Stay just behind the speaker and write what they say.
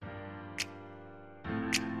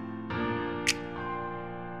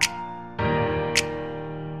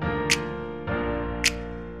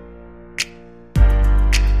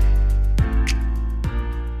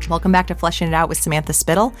Welcome back to Fleshing It Out with Samantha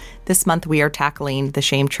Spittle. This month we are tackling the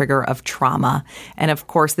shame trigger of trauma. And of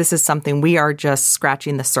course, this is something we are just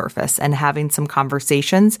scratching the surface and having some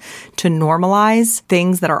conversations to normalize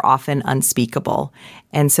things that are often unspeakable.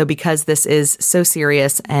 And so because this is so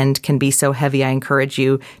serious and can be so heavy, I encourage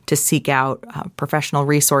you to seek out professional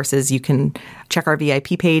resources. You can check our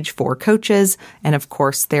VIP page for coaches and, of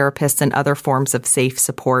course, therapists and other forms of safe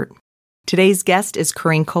support. Today's guest is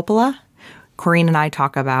Corinne Coppola. Corinne and I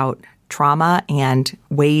talk about trauma and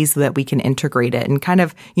ways that we can integrate it. And kind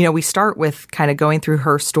of, we start with kind of going through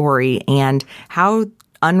her story and how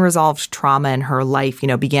unresolved trauma in her life,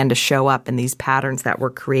 began to show up in these patterns that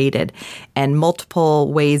were created, and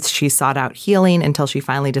multiple ways she sought out healing until she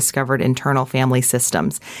finally discovered internal family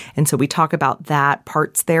systems. And so we talk about that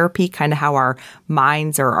parts therapy, kind of how our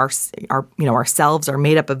minds or ourselves are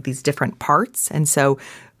made up of these different parts. And so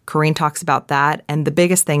Corinne talks about that. And the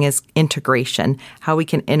biggest thing is integration, how we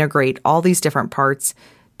can integrate all these different parts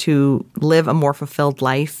to live a more fulfilled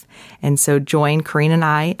life. And so join Corinne and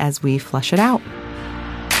I as we flesh it out.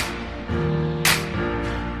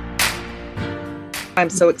 I'm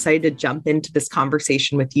so excited to jump into this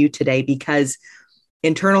conversation with you today because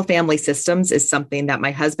internal family systems is something that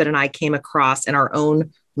my husband and I came across in our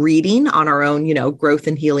own reading on our own, growth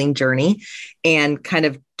and healing journey, and kind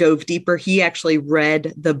of dove deeper. He actually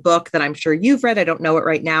read the book that I'm sure you've read. I don't know it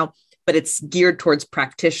right now, but it's geared towards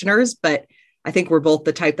practitioners. But I think we're both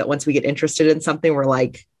the type that once we get interested in something, we're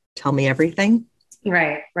like, tell me everything.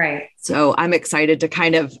 Right. So I'm excited to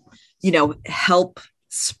kind of, help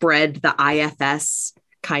spread the IFS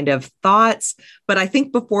kind of thoughts. But I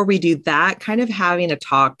think before we do that, kind of having a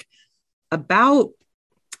talk about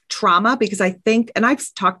trauma, because I think, and I've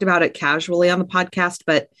talked about it casually on the podcast,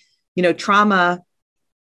 but, trauma,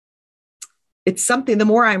 it's something, the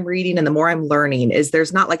more I'm reading and the more I'm learning is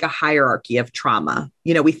there's not like a hierarchy of trauma.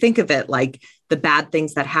 We think of it like the bad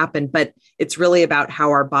things that happen, but it's really about how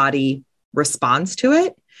our body responds to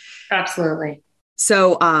it. Absolutely.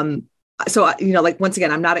 So, once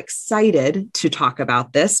again, I'm not excited to talk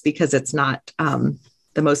about this because it's not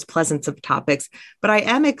the most pleasant of topics, but I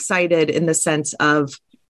am excited in the sense of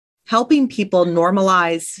helping people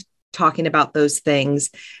normalize talking about those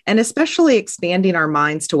things, and especially expanding our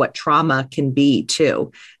minds to what trauma can be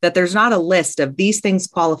too, that there's not a list of these things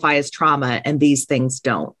qualify as trauma and these things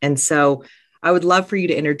don't. And so I would love for you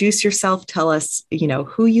to introduce yourself, tell us,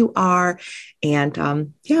 who you are,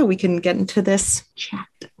 and we can get into this chat.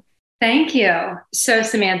 Thank you. So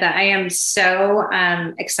Samantha, I am so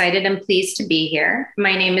excited and pleased to be here.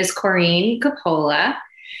 My name is Corinne Coppola,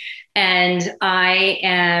 and I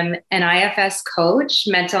am an IFS coach,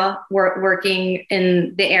 working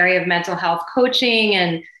in the area of mental health coaching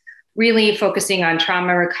and really focusing on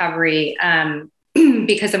trauma recovery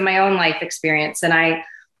because of my own life experience. And I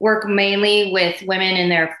work mainly with women in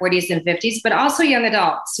their 40s and 50s, but also young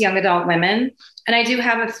adult women. And I do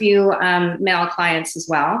have a few male clients as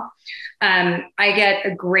well. I get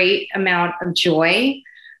a great amount of joy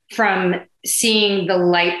from seeing the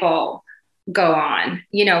light bulb go on.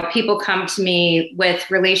 People come to me with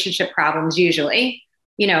relationship problems usually,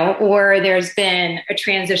 or there's been a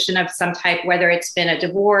transition of some type, whether it's been a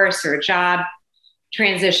divorce or a job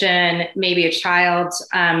transition, maybe a child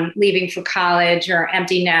leaving for college or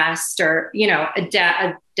empty nest, or, a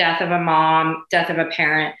death of a mom, death of a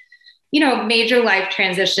parent, major life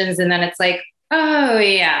transitions. And then it's like, oh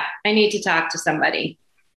yeah, I need to talk to somebody.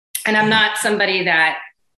 And I'm not somebody that,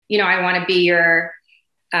 I want to be your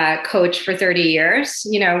coach for 30 years,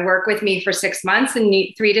 work with me for 6 months and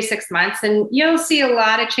 3 to 6 months, and you'll see a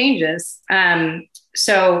lot of changes.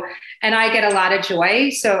 And I get a lot of joy.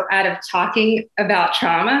 So out of talking about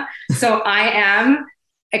trauma, so I am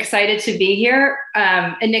excited to be here.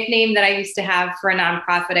 A nickname that I used to have for a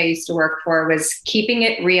nonprofit I used to work for was Keeping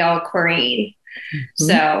It Real, Corinne. Mm-hmm.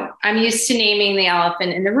 So I'm used to naming the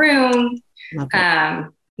elephant in the room,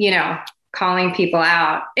 calling people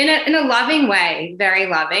out in a loving way, very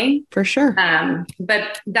loving. For sure.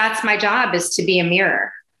 But that's my job, is to be a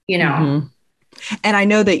mirror, Mm-hmm. And I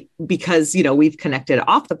know that because, we've connected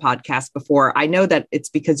off the podcast before, I know that it's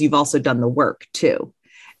because you've also done the work too.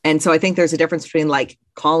 And so I think there's a difference between like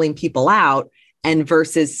calling people out and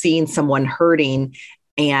versus seeing someone hurting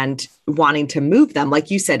and wanting to move them. Like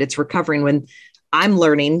you said, it's recovering. When I'm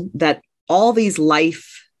learning that all these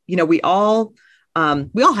life, we all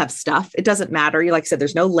have stuff. It doesn't matter. Like I said,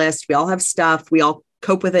 there's no list. We all have stuff. We all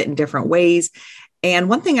cope with it in different ways. And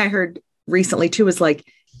one thing I heard recently too is like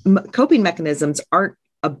coping mechanisms aren't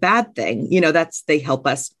a bad thing. They help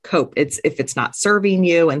us cope. It's if it's not serving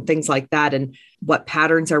you and things like that. And what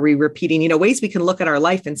patterns are we repeating? Ways we can look at our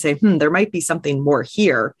life and say, there might be something more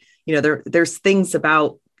here. There's things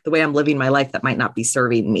about the way I'm living my life that might not be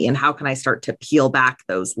serving me. And how can I start to peel back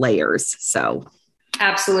those layers? So.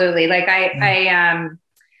 Absolutely. Like I'd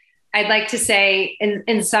like to say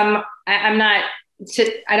in some, I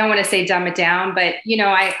don't want to say dumb it down, but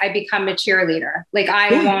I become a cheerleader. Like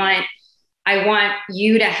I want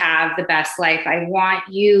you to have the best life. I want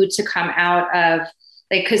you to come out of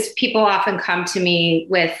because people often come to me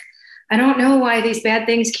with, I don't know why these bad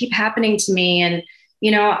things keep happening to me. And,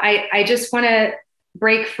 I just want to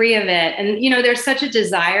break free of it. And, there's such a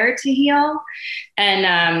desire to heal.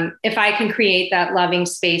 And if I can create that loving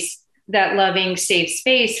space, that loving, safe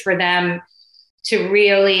space for them to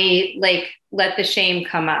really let the shame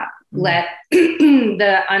come up, let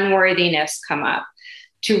the unworthiness come up,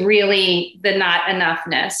 to really the not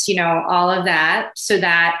enoughness, all of that, so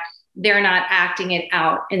that they're not acting it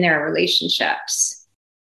out in their relationships.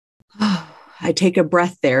 I take a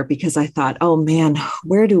breath there because I thought, oh man,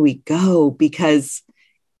 where do we go? Because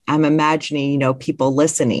I'm imagining, people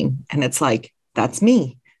listening and it's like, that's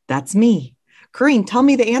me. That's me. Corinne, tell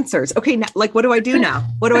me the answers. Okay. Now, what do I do now?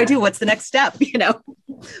 What do I do? What's the next step?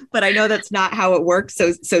 But I know that's not how it works.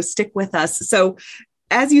 So stick with us. So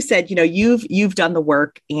as you said, you've done the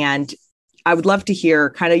work, and I would love to hear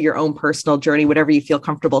kind of your own personal journey, whatever you feel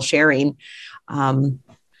comfortable sharing.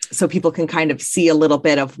 So people can kind of see a little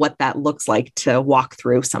bit of what that looks like to walk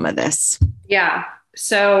through some of this. Yeah.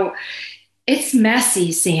 So it's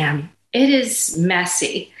messy, Sam. It is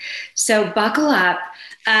messy. So buckle up.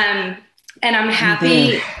 And I'm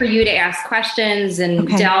happy for you to ask questions and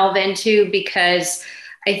delve into, because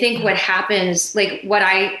I think what happens, what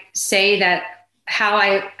I say, that how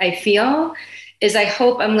I feel is I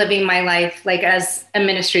hope I'm living my life as a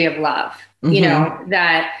ministry of love,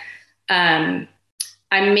 that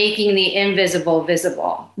I'm making the invisible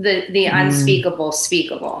visible, the unspeakable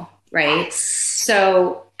speakable, right?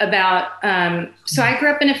 So so I grew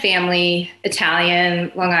up in a family,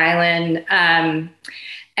 Italian, Long Island,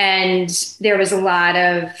 and there was a lot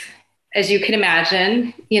of, as you can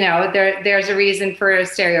imagine, there's a reason for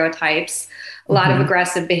stereotypes, a lot of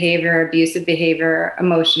aggressive behavior, abusive behavior,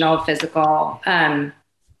 emotional, physical. And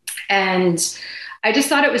I just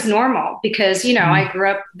thought it was normal because, I grew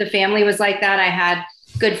up, the family was like that. I had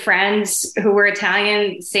good friends who were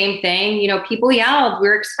Italian, same thing. People yelled, we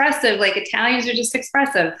were expressive, Italians are just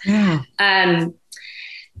expressive. Yeah. And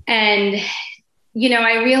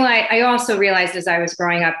I also realized as I was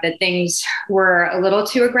growing up that things were a little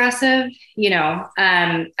too aggressive.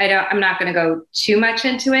 I'm not going to go too much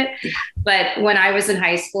into it, but when I was in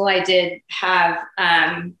high school, I did have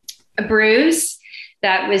a bruise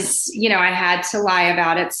that was, I had to lie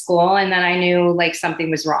about at school, and then I knew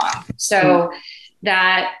something was wrong. So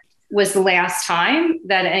that was the last time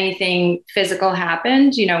that anything physical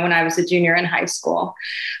happened, when I was a junior in high school,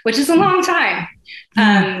 which is a long time.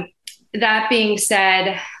 That being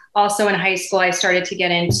said, also in high school, I started to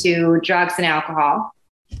get into drugs and alcohol.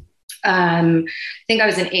 I think I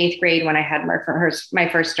was in 8th grade when I had my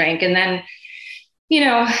first drink, and then,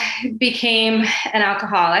 became an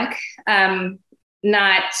alcoholic.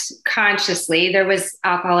 Not consciously. There was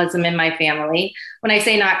alcoholism in my family. When I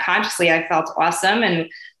say not consciously, I felt awesome. And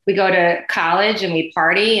we go to college and we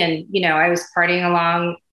party, and, I was partying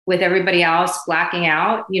along with everybody else, blacking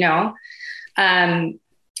out,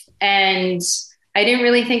 and I didn't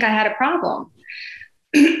really think I had a problem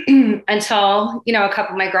until, a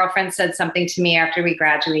couple of my girlfriends said something to me after we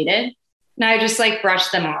graduated, and I just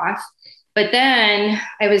brushed them off. But then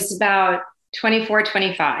I was about 24,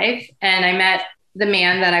 25, and I met the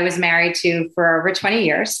man that I was married to for over 20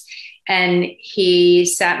 years. And he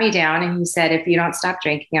sat me down and he said, if you don't stop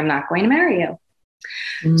drinking, I'm not going to marry you.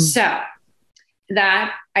 So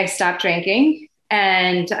that I stopped drinking,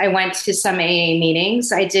 and I went to some AA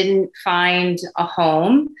meetings. I didn't find a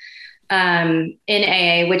home in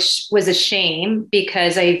AA, which was a shame,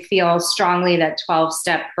 because I feel strongly that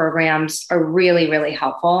 12-step programs are really, really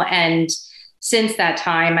helpful. And since that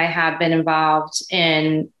time, I have been involved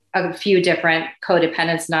in a few different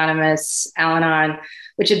Codependence Anonymous, Al-Anon,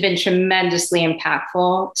 which have been tremendously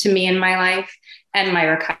impactful to me in my life and my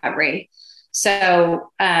recovery.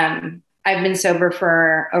 So I've been sober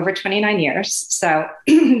for over 29 years. So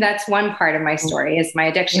that's one part of my story, is my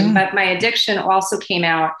addiction. Yeah. But my addiction also came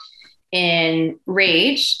out in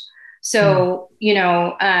rage. So,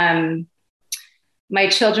 my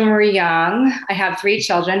children were young. I have 3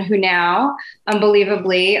 children who now,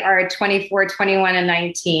 unbelievably, are 24, 21, and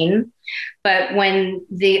 19. But when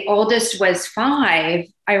the oldest was 5,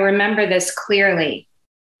 I remember this clearly.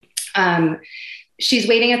 she's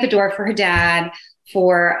waiting at the door for her dad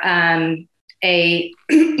for a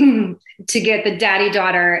to get the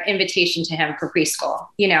daddy-daughter invitation to him for preschool,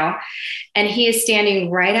 and he is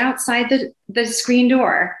standing right outside the screen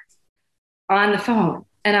door on the phone.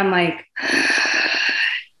 And I'm like,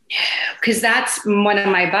 because that's one of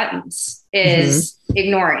my buttons is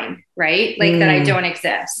ignoring, right? Like that I don't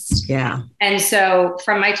exist. Yeah. And so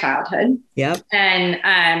from my childhood. Yep.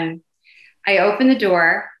 And I opened the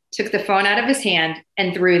door, took the phone out of his hand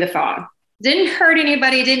and threw the phone. Didn't hurt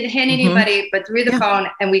anybody, didn't hit anybody, but threw the phone,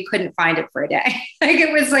 and we couldn't find it for a day. Like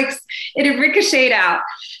it was like, it had ricocheted out.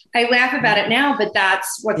 I laugh about it now, but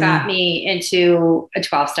that's what got me into a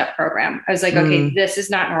 12-step program. I was like, okay, this is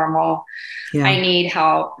not normal. Yeah. I need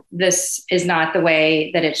help. This is not the way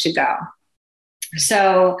that it should go.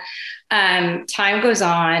 So time goes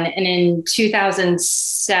on. And in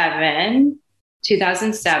 2007,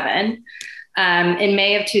 in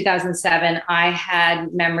May of 2007, I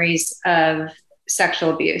had memories of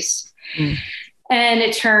sexual abuse. And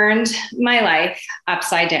it turned my life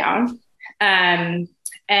upside down. And,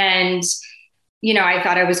 I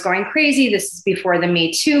thought I was going crazy. This is before the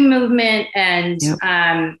Me Too movement. And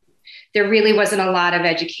there really wasn't a lot of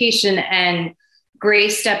education. And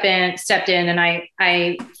Grace stepped in, and I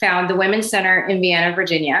found the Women's Center in Vienna,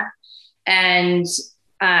 Virginia, and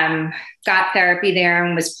got therapy there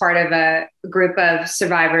and was part of a group of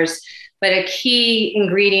survivors. But a key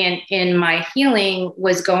ingredient in my healing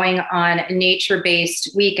was going on a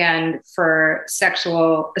nature-based weekend for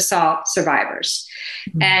sexual assault survivors.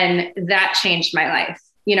 And that changed my life.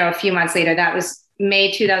 A few months later, that was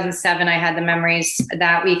May 2007. I had the memories.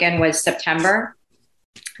 That weekend was September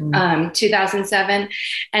 2007.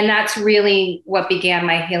 And that's really what began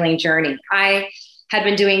my healing journey. I had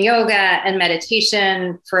been doing yoga and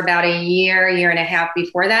meditation for about a year and a half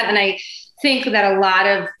before that. And I think that a lot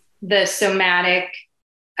of the somatic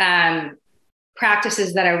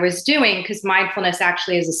practices that I was doing, because mindfulness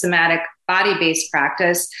actually is a somatic body-based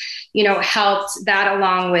practice, helped that,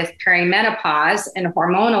 along with perimenopause and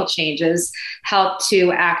hormonal changes, helped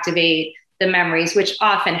to activate the memories, which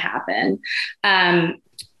often happen. Then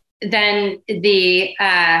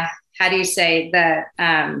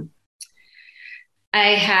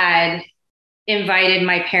I had invited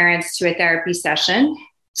my parents to a therapy session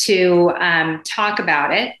to talk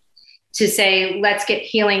about it, to say, let's get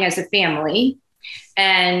healing as a family.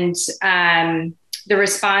 And the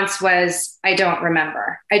response was, I don't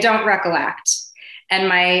remember. I don't recollect. And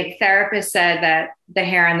my therapist said that the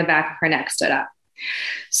hair on the back of her neck stood up.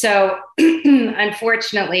 So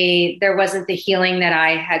unfortunately, there wasn't the healing that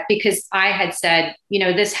I had, because I had said,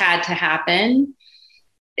 this had to happen.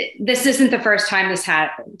 This isn't the first time this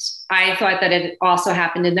happened. I thought that it also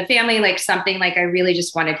happened in the family, like something like I really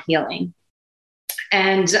just wanted healing.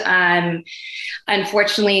 And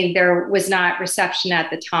unfortunately, there was not reception at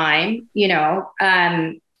the time.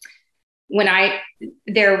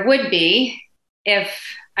 There would be, if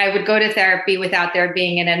I would go to therapy without there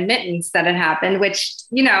being an admittance that it happened, which,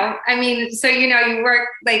 you work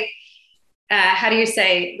like, how do you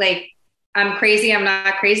say, like, I'm crazy, I'm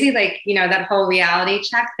not crazy, like, that whole reality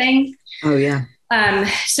check thing. Oh, yeah.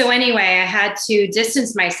 So anyway, I had to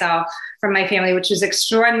distance myself from my family, which was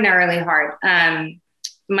extraordinarily hard.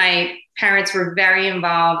 My parents were very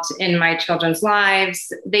involved in my children's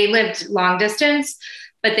lives. They lived long distance,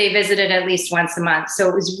 but they visited at least once a month. So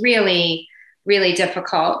it was really, really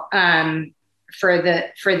difficult for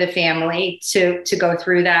the family to go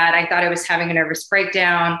through that. I thought I was having a nervous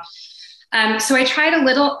breakdown. So I tried a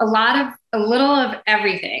little of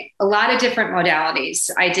everything, a lot of different modalities.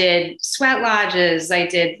 I did sweat lodges, I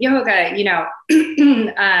did yoga,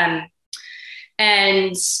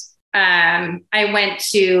 and I went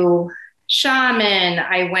to shaman,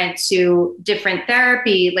 I went to different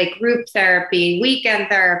therapy, like group therapy, weekend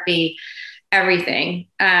therapy, everything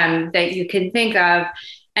that you can think of.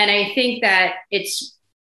 And I think that it's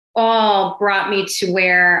all brought me to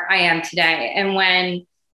where I am today. And when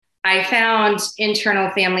I found internal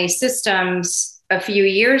family systems a few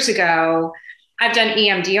years ago, I've done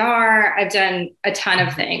EMDR, I've done a ton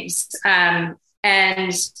of things. And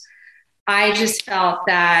I just felt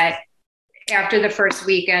that after the first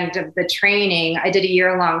weekend of the training, I did a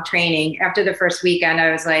year-long training. After the first weekend,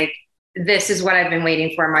 I was like, this is what I've been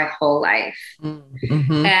waiting for my whole life.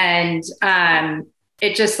 Mm-hmm. And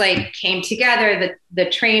it just like came together. The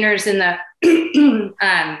trainers in the,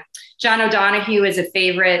 John O'Donohue is a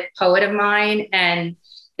favorite poet of mine, and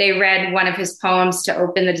they read one of his poems to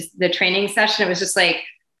open the training session. It was just like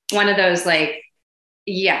one of those, like,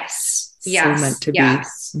 yes, So meant Yes. to be.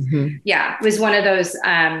 Yes. Yeah. It was one of those.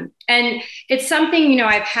 And it's something, you know,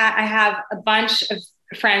 I have a bunch of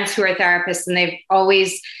friends who are therapists, and they've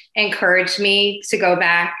always encouraged me to go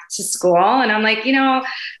back to school. And I'm like, you know,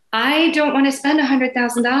 I don't want to spend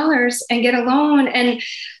 $100,000 and get a loan. And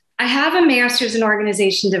I have a master's in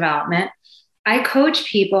organization development. I coach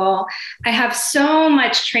people. I have so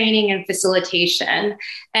much training and facilitation.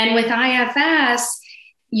 And with IFS,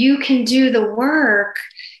 you can do the work.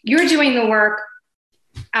 You're doing the work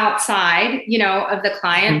outside, you know, of the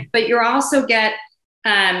client, but you're also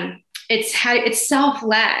it's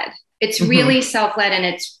self-led. It's really self-led. And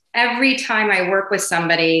it's every time I work with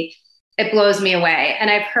somebody, it blows me away.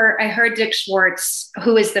 And I heard Dick Schwartz,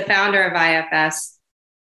 who is the founder of IFS,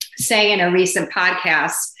 say in a recent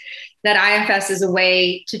podcast that IFS is a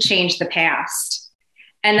way to change the past.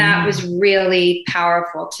 And that was really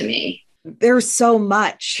powerful to me. There's so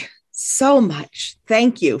much.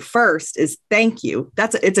 Thank you. First is thank you.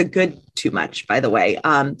 It's a good too much, by the way.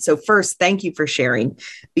 So first, thank you for sharing,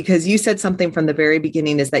 because you said something from the very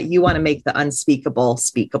beginning is that you want to make the unspeakable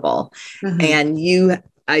speakable. And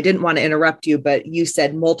I didn't want to interrupt you, but you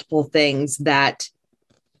said multiple things that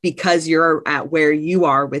because you're at where you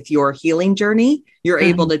are with your healing journey, you're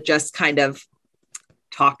able to just kind of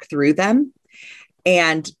talk through them.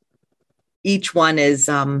 And each one is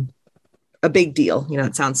a big deal. You know,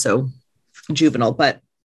 it sounds so juvenile, but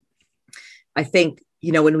I think,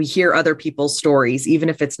 you know, when we hear other people's stories, even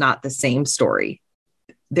if it's not the same story,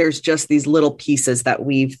 there's just these little pieces that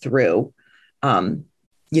weave through.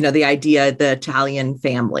 You know, the idea, the Italian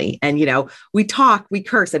family, and, you know, we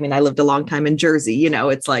curse. I mean, I lived a long time in Jersey, you know,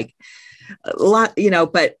 it's like a lot, you know,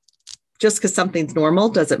 but just because something's normal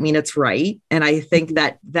doesn't mean it's right. And I think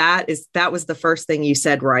that was the first thing you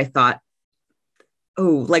said where I thought,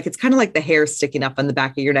 oh, like, it's kind of like the hair sticking up on the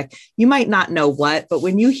back of your neck. You might not know what, but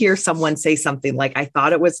when you hear someone say something like, I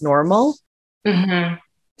thought it was normal.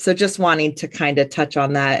 So just wanting to kind of touch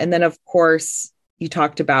on that. And then, of course, you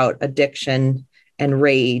talked about addiction and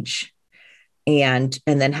rage and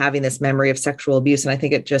then having this memory of sexual abuse. And I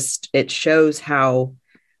think it shows how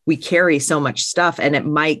we carry so much stuff, and it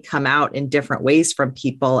might come out in different ways from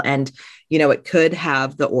people. And, you know, it could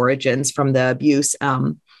have the origins from the abuse.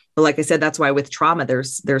 But like I said, that's why with trauma,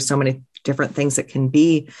 there's so many different things that can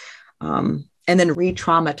be, and then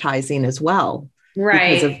re-traumatizing as well,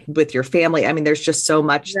 right? Because with your family. I mean, there's just so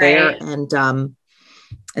much there.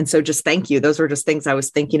 And so just thank you. Those were just things I was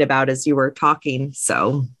thinking about as you were talking.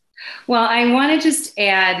 So, well, I want to just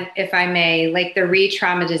add, if I may, like the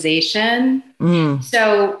re-traumatization.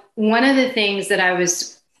 So one of the things that I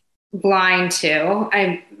was blind to,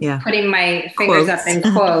 I'm putting my fingers up in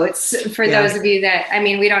quotes for those of you that, I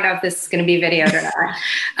mean, we don't know if this is going to be videoed or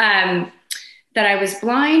not, that I was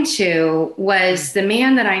blind to was the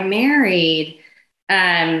man that I married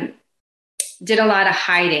did a lot of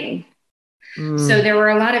hiding. So there were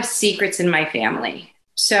a lot of secrets in my family.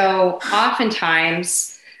 So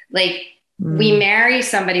oftentimes, like we marry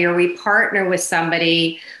somebody or we partner with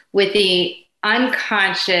somebody with the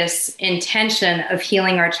unconscious intention of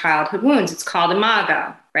healing our childhood wounds. It's called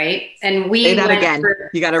imago, right? And we say that again.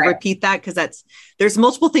 You got to repeat that, because there's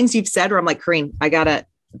multiple things you've said where I'm like, Corrine,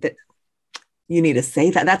 you need to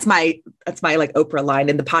say that. That's my like Oprah line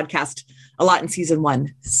in the podcast a lot in season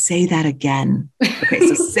 1. Say that again. Okay.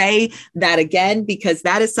 So say that again, because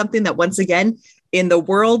that is something that, once again, in the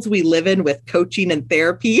worlds we live in with coaching and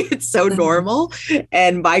therapy, it's so normal.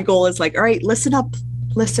 And my goal is like, all right, listen up,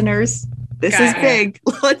 listeners. This is big.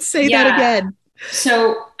 Let's say that again.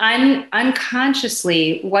 So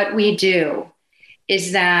unconsciously, what we do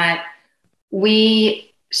is that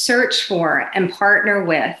we search for and partner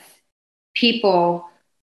with people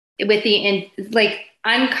with the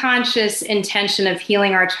unconscious intention of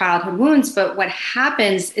healing our childhood wounds. But what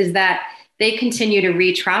happens is that they continue to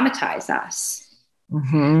re-traumatize us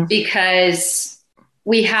because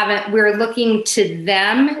we're looking to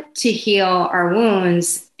them to heal our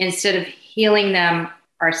wounds instead of healing them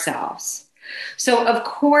ourselves. So of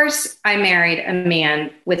course I married a man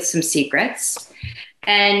with some secrets,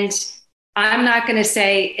 and I'm not going to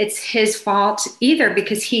say it's his fault either,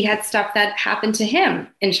 because he had stuff that happened to him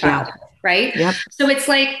in childhood. Right. Yep. So it's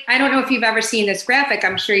like, I don't know if you've ever seen this graphic.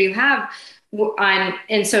 I'm sure you have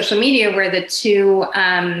in social media, where the two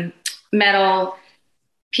metal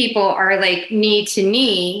people are like knee to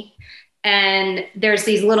knee, and there's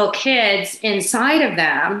these little kids inside of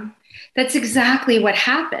them. That's exactly what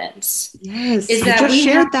happens. Yes. Is that we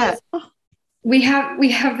shared that. We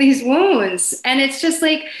have these wounds, and it's just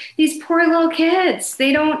like these poor little kids.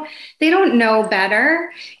 They don't know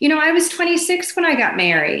better. You know, I was 26 when I got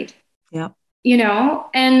married. Yeah.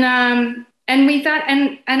 and we thought,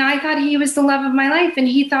 and I thought he was the love of my life, and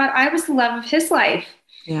he thought I was the love of his life.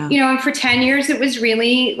 Yeah. And for 10 years, it was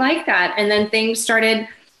really like that. And then things started,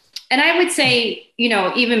 and I would say,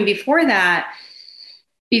 even before that,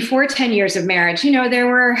 before 10 years of marriage, there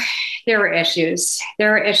were issues.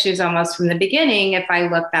 There were issues almost from the beginning. If I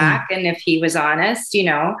look back and if he was honest,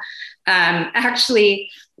 actually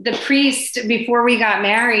the priest before we got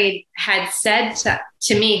married had said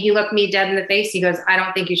to me, he looked me dead in the face. He goes, "I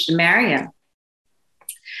don't think you should marry him."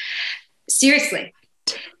 Seriously.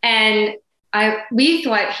 And we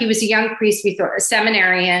thought he was a young priest. We thought a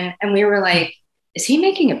seminarian. And we were like, is he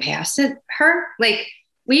making a pass at her? Like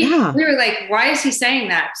we were like, why is he saying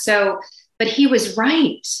that? But he was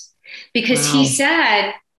right, because he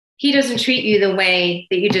said, he doesn't treat you the way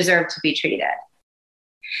that you deserve to be treated.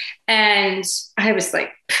 And I was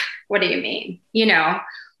like, what do you mean?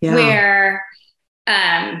 Where,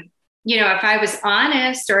 if I was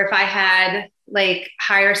honest, or if I had like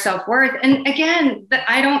higher self-worth, and again, that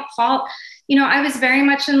I don't fault, I was very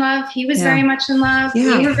much in love. He was very much in love.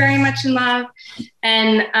 We were very much in love.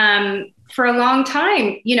 And, for a long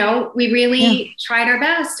time, we really tried our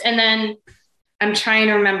best. And then I'm trying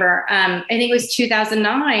to remember, I think it was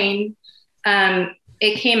 2009.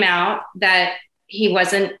 It came out that he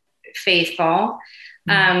wasn't faithful.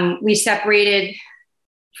 We separated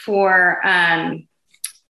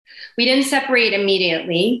we didn't separate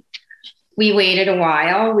immediately. We waited a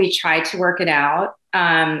while. We tried to work it out.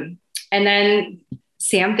 And then,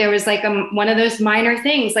 Sam, there was like one of those minor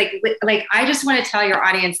things. Like I just want to tell your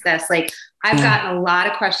audience this. Like, I've gotten a lot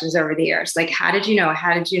of questions over the years. Like, how did you know?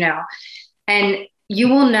 How did you know? And you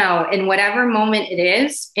will know in whatever moment it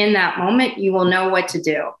is, in that moment, you will know what to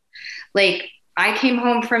do. Like, I came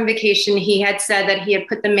home from vacation. He had said that he had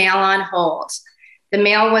put the mail on hold. The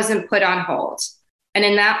mail wasn't put on hold. And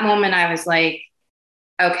in that moment, I was like,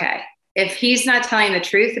 okay, if he's not telling the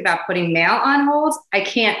truth about putting mail on hold, I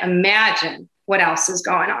can't imagine what else is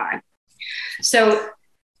going on. So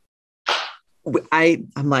I'm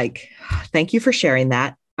like, thank you for sharing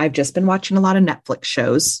that. I've just been watching a lot of Netflix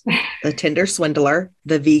shows, The Tinder Swindler,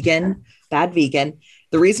 The Vegan, Bad Vegan.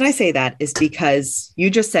 The reason I say that is because you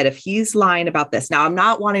just said, if he's lying about this, now I'm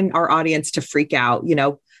not wanting our audience to freak out,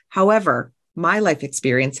 however, my life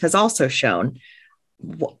experience has also shown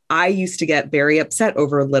I used to get very upset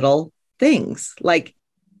over little things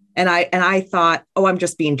and I thought, oh, I'm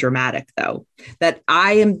just being dramatic though, that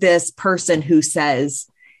I am this person who says,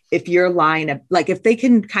 if you're lying, like if they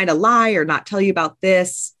can kind of lie or not tell you about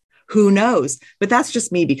this, who knows? But that's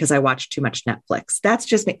just me because I watch too much Netflix. That's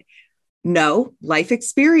just me. No, life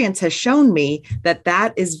experience has shown me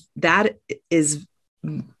that is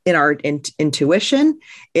in our intuition.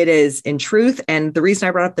 It is in truth. And the reason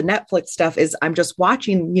I brought up the Netflix stuff is I'm just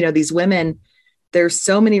watching, these women, there's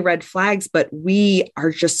so many red flags, but we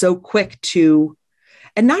are just so quick to,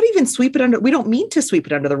 and not even sweep it under. We don't mean to sweep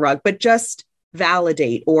it under the rug, but just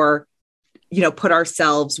validate or, put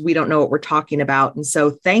ourselves, we don't know what we're talking about. And so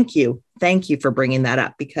thank you for bringing that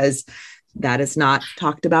up, because that is not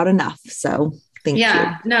talked about enough. So thank you.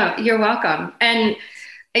 Yeah, no, you're welcome. And,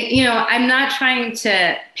 I'm not trying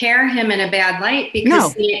to pair him in a bad light,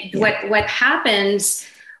 because what happens,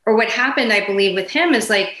 or what happened, I believe, with him is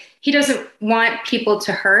like, he doesn't want people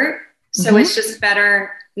to hurt. So it's just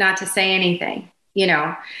better not to say anything,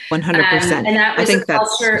 100%. And that was a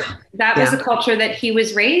culture, was a culture that he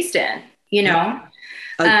was raised in,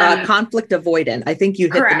 conflict avoidant. I think you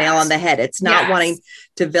hit the nail on the head. It's not wanting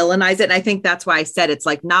to villainize it. And I think that's why I said, it's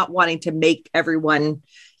like not wanting to make everyone,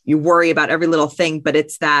 you worry about every little thing, but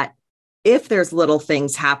it's that if there's little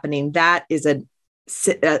things happening, that is a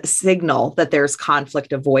signal that there's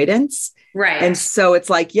conflict avoidance. Right. And so it's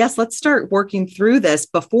like, yes, let's start working through this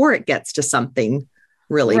before it gets to something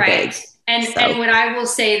really big. And what I will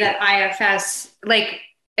say that IFS, like,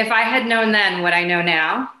 if I had known then what I know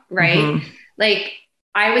now, right? Like,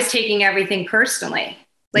 I was taking everything personally.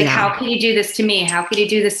 Like, how could you do this to me? How could you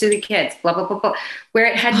do this to the kids? Blah, blah, blah, blah. Where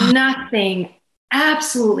it had nothing,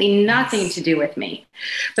 absolutely nothing to do with me.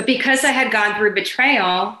 But because I had gone through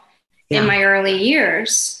betrayal in my early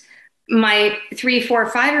years, my 3,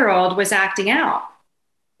 4, 5-year-old was acting out,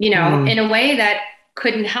 in a way that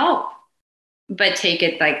couldn't help but take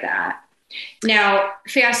it like that. Now,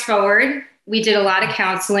 fast forward, we did a lot of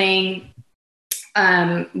counseling.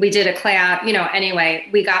 We did a class, anyway,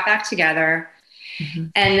 we got back together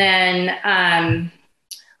and then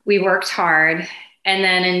we worked hard. And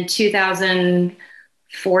then in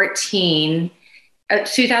 2014,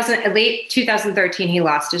 late 2013, he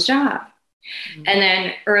lost his job. And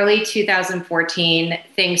then early 2014,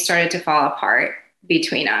 things started to fall apart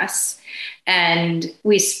between us. And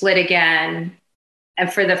we split again,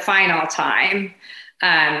 and for the final time,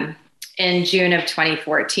 in June of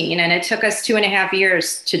 2014. And it took us 2.5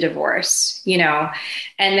 years to divorce, and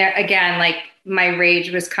there again, like my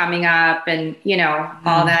rage was coming up and,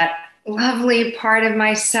 all that lovely part of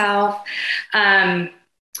myself, that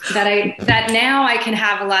now I can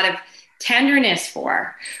have a lot of tenderness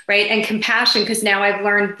for, right. And compassion, because now I've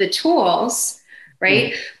learned the tools,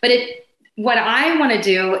 right. But what I want to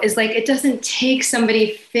do is like, it doesn't take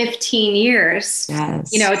somebody 15 years,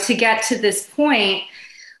 to get to this point.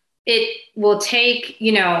 It will take,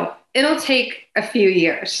 it'll take a few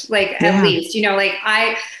years, like at least,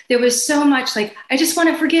 there was so much, like, I just want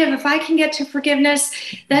to forgive. If I can get to forgiveness,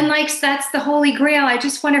 then like, that's the holy grail. I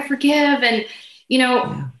just want to forgive. And,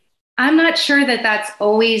 I'm not sure that that's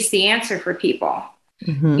always the answer for people.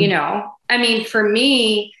 I mean, for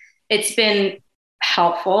me, it's been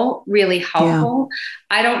helpful, really helpful.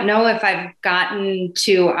 Yeah. I don't know if I've gotten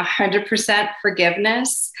to 100%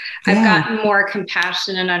 forgiveness. Yeah. I've gotten more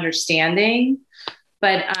compassion and understanding,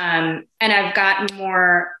 but, and I've gotten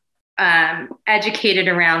more, educated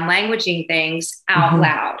around languaging things out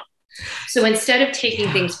loud. So instead of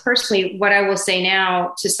taking things personally, what I will say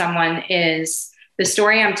now to someone is the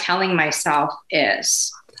story I'm telling myself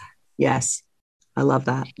is. Yes. I love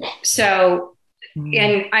that. So,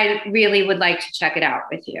 and I really would like to check it out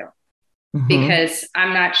with you because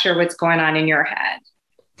I'm not sure what's going on in your head,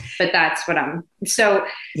 but that's what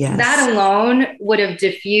that alone would have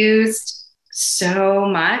diffused so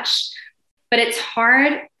much, but it's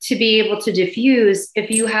hard to be able to diffuse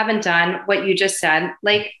if you haven't done what you just said,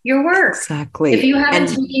 like your work. Exactly. If you haven't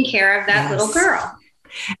taken care of that little girl.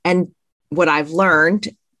 And what I've learned,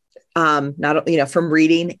 from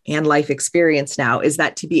reading and life experience now, is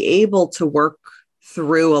that to be able to work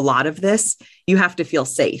through a lot of this, you have to feel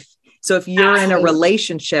safe. So if you're in a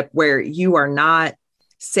relationship where you are not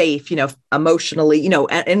safe, emotionally,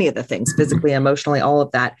 any of the things, physically, emotionally, all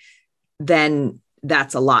of that, then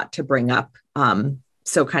that's a lot to bring up.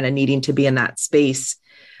 So kind of needing to be in that space.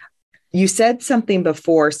 You said something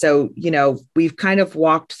before. So, we've kind of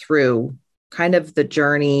walked through kind of the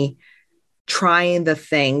journey, trying the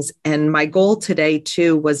things. And my goal today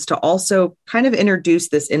too, was to also kind of introduce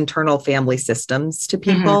this internal family systems to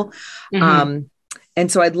people. And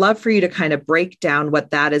so I'd love for you to kind of break down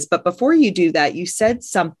what that is. But before you do that, you said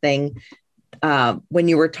something when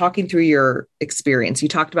you were talking through your experience. You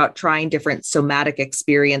talked about trying different somatic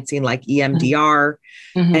experiencing like EMDR.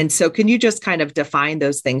 And so can you just kind of define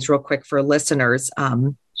those things real quick for listeners?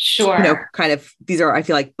 Sure. Kind of, these are, I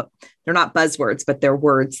feel like they're not buzzwords, but they're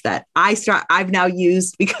words that I've now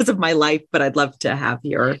used because of my life, but I'd love to have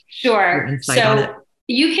your insight on it.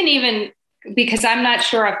 You can even, because I'm not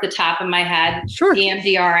sure off the top of my head,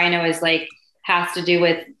 EMDR I know is like, has to do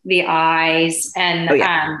with the eyes and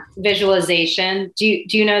visualization. Do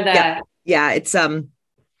you know that? Yeah. It's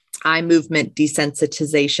eye movement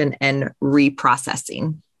desensitization and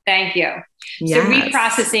reprocessing. Thank you. Yes. So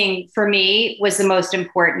reprocessing for me was the most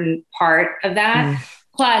important part of that.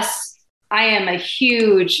 Plus, I am a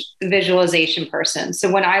huge visualization person.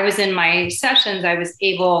 So when I was in my sessions, I was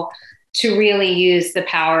able to really use the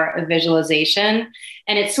power of visualization.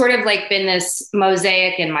 And it's sort of like been this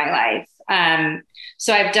mosaic in my life.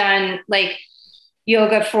 So I've done like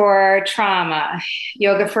yoga for trauma,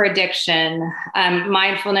 yoga for addiction,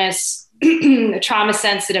 mindfulness, trauma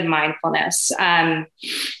sensitive mindfulness,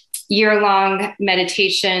 year-long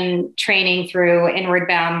meditation training through Inward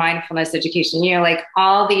Bound mindfulness education, like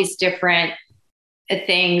all these different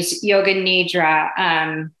things, yoga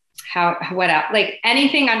nidra, what else? Like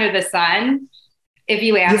anything under the sun. If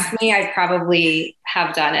you ask me, I probably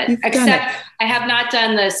have done it, I have not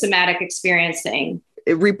done the somatic experiencing.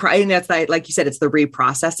 And that's like you said, it's the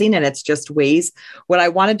reprocessing, and it's just ways. What I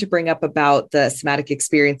wanted to bring up about the somatic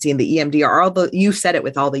experiencing, the EMDR, you said it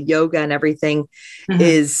with all the yoga and everything,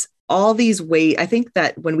 is all these ways. I think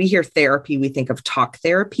that when we hear therapy, we think of talk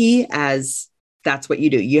therapy as that's what you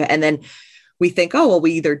do. And then we think, oh, well,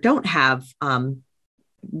 we either don't have,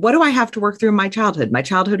 what do I have to work through in my childhood? My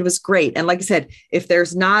childhood was great. And like I said, if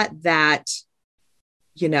there's not that,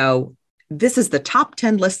 this is the top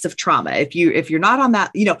 10 lists of trauma. If you're not on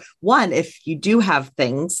that, one, if you do have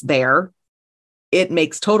things there, it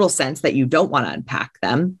makes total sense that you don't want to unpack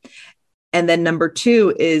them. And then number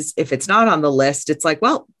two is if it's not on the list, it's like,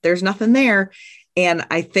 well, there's nothing there. And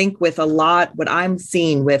I think with a lot, what I'm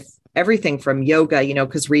seeing with everything from yoga,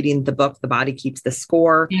 because reading the book, The Body Keeps the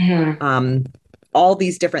Score, all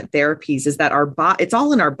these different therapies is that it's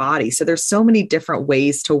all in our body. So there's so many different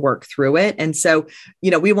ways to work through it. And so,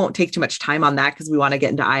 we won't take too much time on that because we want to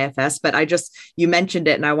get into IFS, but you mentioned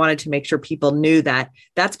it and I wanted to make sure people knew that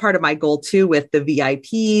that's part of my goal too, with the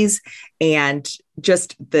VIPs and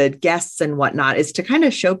just the guests and whatnot, is to kind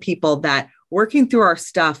of show people that working through our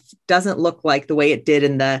stuff doesn't look like the way it did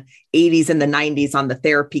in the 80s and the 90s on the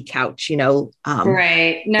therapy couch,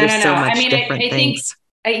 right. No. So much I mean, different I things.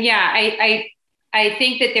 think, I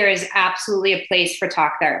think that there is absolutely a place for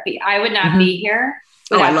talk therapy. I would not be here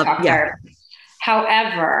without talk therapy.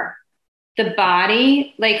 However, the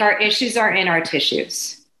body, like our issues are in our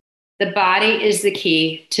tissues. The body is the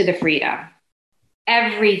key to the freedom.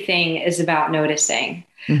 Everything is about noticing.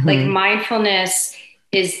 Like mindfulness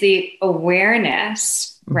is the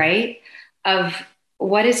awareness, right, of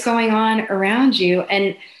what is going on around you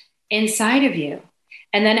and inside of you,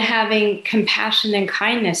 and then having compassion and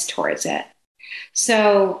kindness towards it.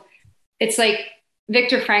 So it's like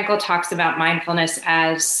Viktor Frankl talks about mindfulness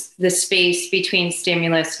as the space between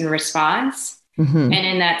stimulus and response. And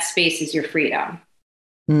in that space is your freedom.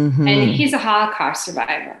 And he's a Holocaust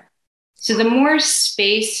survivor. So the more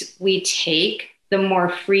space we take, the more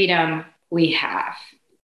freedom we have.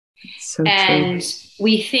 So and true.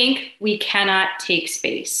 We think we cannot take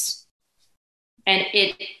space. And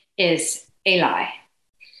it is a lie.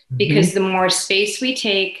 Because the more space we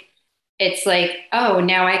take, it's like, oh,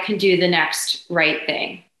 now I can do the next right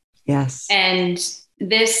thing. Yes. And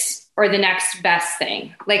this, or the next best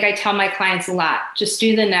thing. Like I tell my clients a lot, just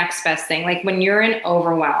do the next best thing. Like when you're in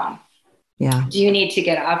overwhelm, do you need to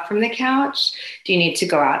get up from the couch? Do you need to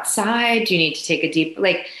go outside? Do you need to take a deep,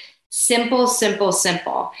 simple, simple,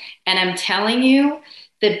 simple. And I'm telling you,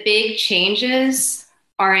 the big changes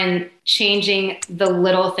are in changing the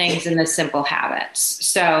little things in the simple habits.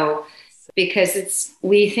 So, because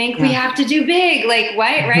we think we have to do big, like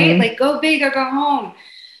what, right? Like go big or go home.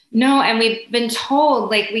 No. And we've been told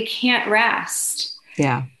we can't rest.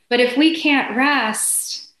 Yeah. But if we can't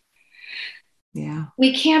rest,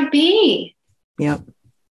 we can't be. Yep.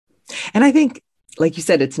 And I think, like you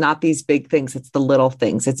said, it's not these big things, it's the little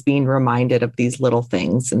things. It's being reminded of these little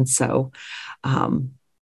things. And so,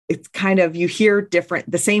 it's kind of, you hear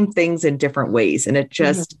the same things in different ways. And it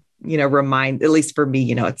just, at least for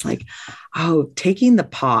me, it's like, oh, taking the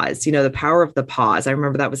pause, the power of the pause. I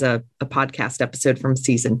remember that was a podcast episode from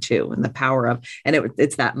season 2, and the power of, and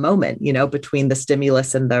it's that moment, between the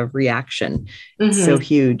stimulus and the reaction. It's so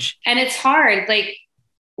huge. And it's hard.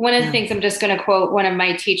 One of the things, I'm just going to quote one of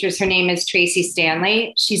my teachers. Her name is Tracy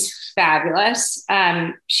Stanley. She's fabulous.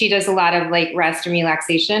 She does a lot of rest and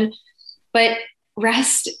relaxation, but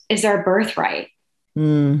rest is our birthright.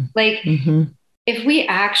 If we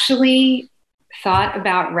actually thought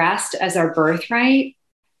about rest as our birthright,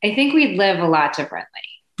 I think we'd live a lot differently.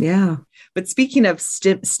 Yeah. But speaking of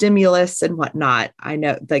stimulus and whatnot, I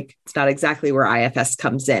know it's not exactly where IFS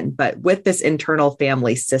comes in, but with this internal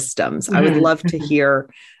family systems, I would love to hear,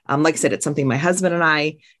 like I said, it's something my husband and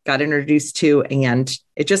I got introduced to. And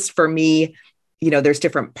it just, for me, there's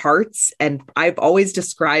different parts, and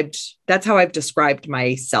that's how I've described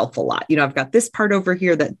myself a lot. I've got this part over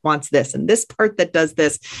here that wants this and this part that does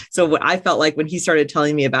this. So what I felt like when he started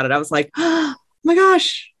telling me about it, I was like, oh my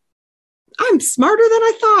gosh, I'm smarter than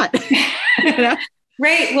I thought.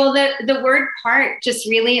 Right. Well, the word part just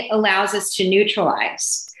really allows us to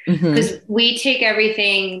neutralize, because we take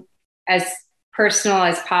everything as personal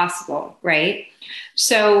as possible. Right.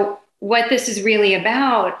 So what this is really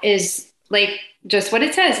about is just what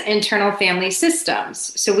it says, internal family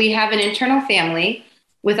systems. So we have an internal family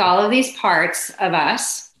with all of these parts of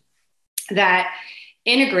us that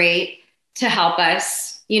integrate to help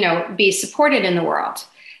us, be supported in the world.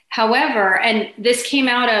 However, and this came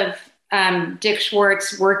out of Dick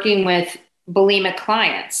Schwartz working with bulimic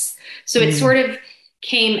clients. So it sort of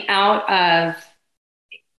came out of,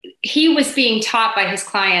 he was being taught by his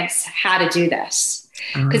clients how to do this,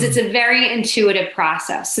 because it's a very intuitive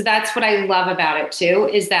process. So that's what I love about it too,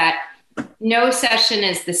 is that no session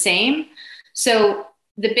is the same. So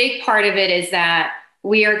the big part of it is that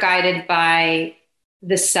we are guided by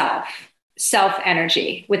the self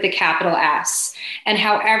energy with the capital S, and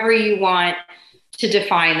however you want to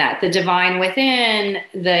define that, the divine within,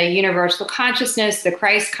 the universal consciousness, the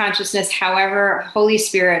Christ consciousness, however, Holy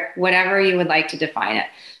Spirit, whatever you would like to define it.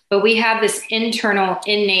 But we have this internal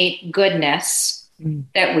innate goodness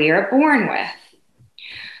that we are born with.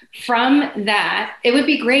 From that, it would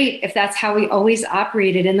be great if that's how we always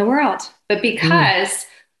operated in the world. But because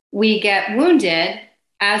we get wounded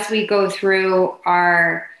as we go through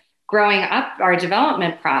our growing up, our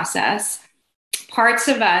development process, parts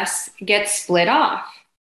of us get split off.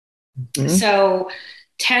 Mm-hmm. So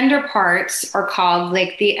tender parts are called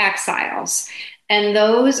like the exiles. And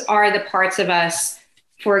those are the parts of us,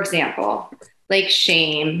 for example, like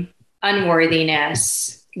shame,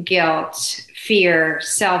 unworthiness, guilt, fear,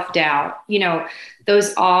 self-doubt,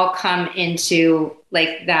 those all come into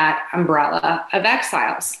like that umbrella of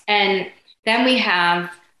exiles. And then we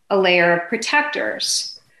have a layer of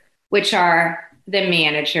protectors, which are the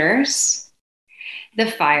managers, the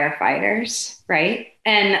firefighters, right?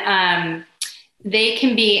 And they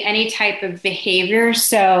can be any type of behavior.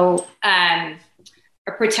 So a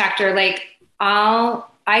protector, like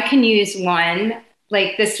I can use one,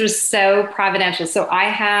 like this was so providential. So I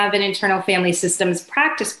have an internal family systems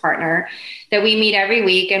practice partner that we meet every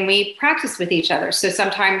week and we practice with each other. So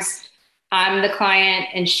sometimes I'm the client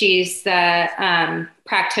and she's the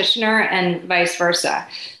practitioner and vice versa.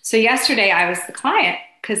 So yesterday I was the client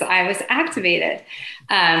because I was activated.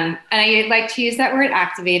 And I like to use that word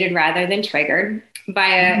activated rather than triggered by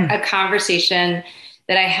a conversation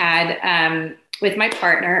that I had with my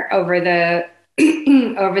partner over the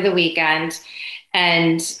weekend.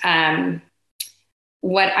 And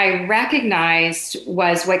what I recognized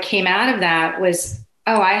was what came out of that was,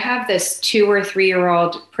 I have this 2 or 3 year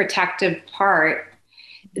old protective part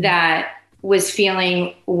that was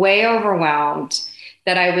feeling way overwhelmed,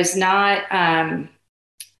 that I was not,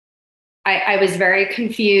 I was very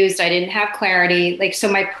confused. I didn't have clarity. Like,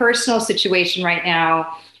 so my personal situation right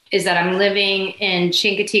now is that I'm living in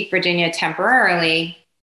Chincoteague, Virginia temporarily.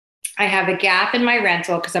 I have a gap in my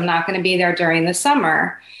rental because I'm not going to be there during the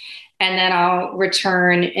summer. And then I'll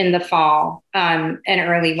return in the fall and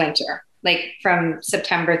early winter, like from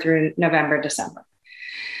September through November, December.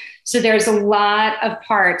 So there's a lot of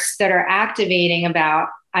parts that are activating about,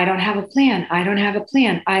 I don't have a plan. I don't have a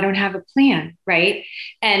plan. I don't have a plan. Right.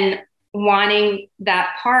 And wanting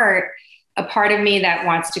that part, a part of me that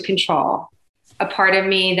wants to control, a part of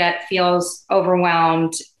me that feels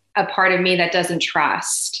overwhelmed, a part of me that doesn't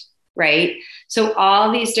trust. Right. So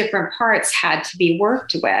all these different parts had to be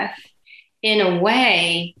worked with in a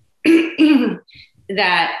way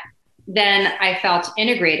that then I felt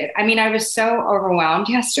integrated. I mean, I was so overwhelmed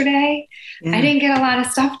yesterday. Yeah. I didn't get a lot of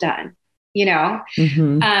stuff done,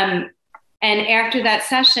 Mm-hmm. And after that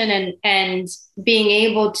session and being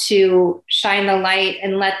able to shine the light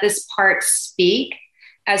and let this part speak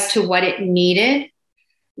as to what it needed,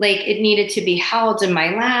 like it needed to be held in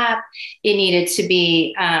my lap. It needed to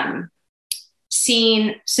be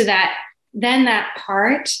seen so that then that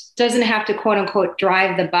part doesn't have to quote unquote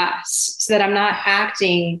drive the bus, so that I'm not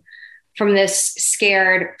acting from this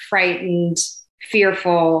scared, frightened,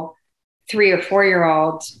 fearful 3 or 4 year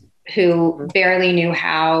old who barely knew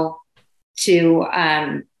how to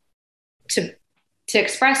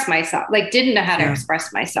express myself, like didn't know how to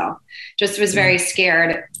express myself, just was very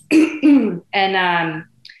scared. And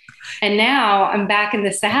now I'm back in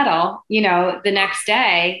the saddle, the next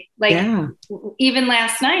day, like even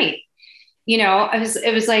last night,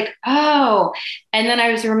 it was like, oh, and then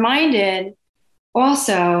I was reminded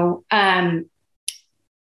also, a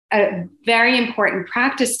very important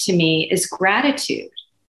practice to me is gratitude,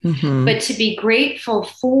 but to be grateful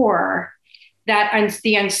for that,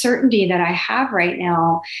 the uncertainty that I have right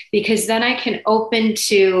now, because then I can open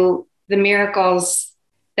to the miracles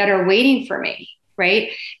that are waiting for me.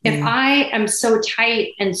 Right. Yeah. If I am so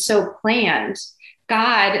tight and so planned,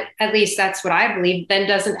 God, at least that's what I believe, then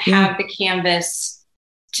doesn't have the canvas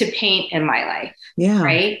to paint in my life. Yeah.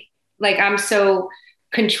 Right. Like I'm so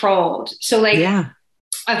controlled. So like a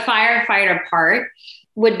firefighter part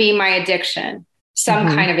would be my addiction, some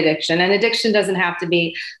kind of addiction. And addiction doesn't have to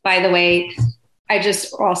be, by the way, I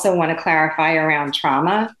just also want to clarify around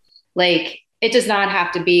trauma. Like it does not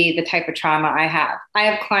have to be the type of trauma I have. I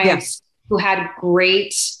have clients who had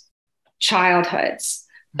great childhoods,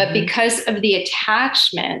 but because of the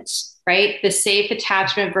attachment, right? The safe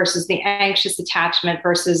attachment versus the anxious attachment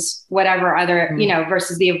versus whatever other,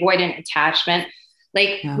 versus the avoidant attachment,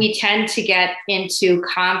 like we tend to get into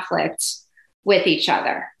conflict with each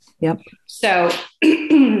other. Yep. So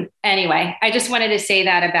anyway, I just wanted to say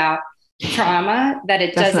that about trauma, that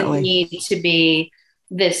it doesn't need to be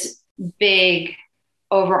this big,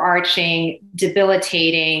 overarching,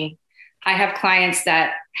 debilitating. I have clients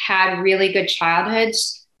that had really good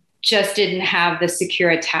childhoods, just didn't have the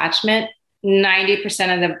secure attachment.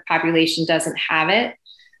 90% of the population doesn't have it.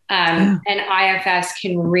 And IFS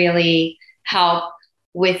can really help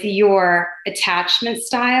with your attachment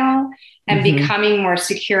style and becoming more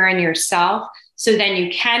secure in yourself. So then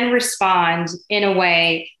you can respond in a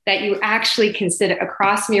way that you actually can sit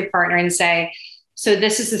across from your partner and say, So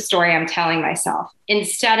this is the story I'm telling myself.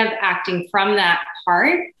 Instead of acting from that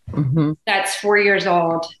part that's 4 years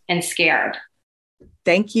old and scared.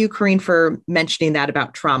 Thank you, Corinne, for mentioning that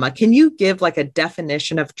about trauma. Can you give like a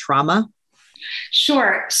definition of trauma?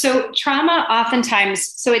 Sure. So trauma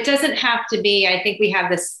oftentimes, so it doesn't have to be, I think we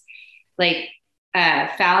have this like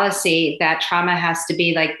fallacy that trauma has to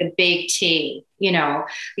be like the big T, you know,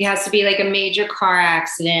 it has to be like a major car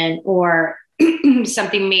accident or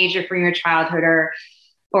something major from your childhood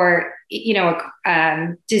or you know,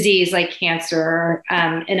 disease like cancer or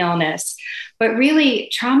an illness. But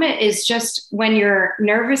really, trauma is just when your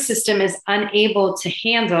nervous system is unable to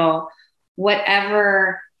handle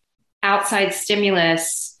whatever outside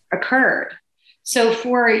stimulus occurred. So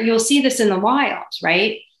you'll see this in the wild,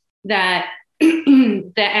 right? That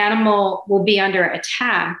the animal will be under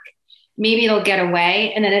attack. Maybe it'll get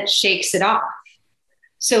away and then it shakes it off.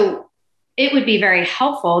 So it would be very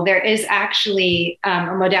helpful. There is actually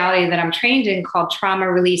a modality that I'm trained in called trauma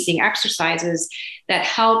releasing exercises that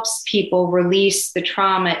helps people release the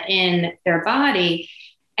trauma in their body.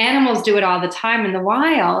 Animals do it all the time in the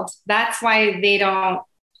wild. That's why they don't,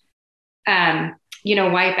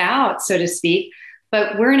 wipe out, so to speak,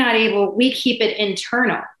 but we're not able, we keep it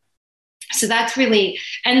internal. So that's really,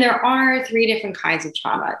 and there are 3 different kinds of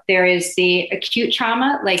trauma. There is the acute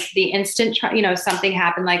trauma, like the instant, something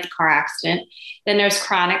happened like a car accident. Then there's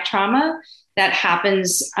chronic trauma that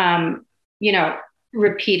happens,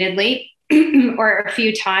 repeatedly or a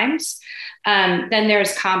few times. Then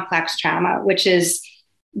there's complex trauma, which is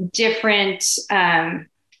different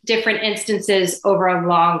instances over a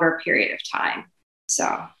longer period of time.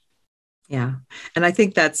 So. Yeah. And I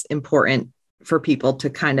think that's important for people to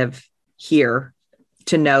kind of hear,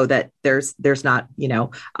 to know that there's not,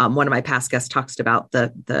 one of my past guests talks about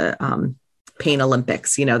the pain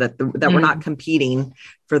Olympics, that we're not competing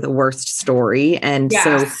for the worst story. And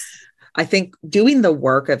so I think doing the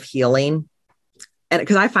work of healing, and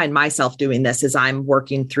because I find myself doing this as I'm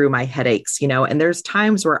working through my headaches, and there's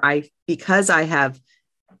times where because I have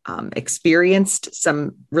experienced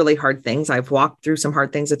some really hard things, I've walked through some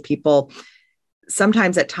hard things with people.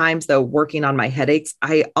 Sometimes at times though, working on my headaches,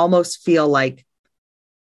 I almost feel like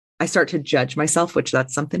I start to judge myself, which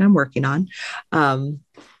that's something I'm working on.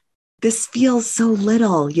 This feels so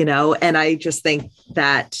little, and I just think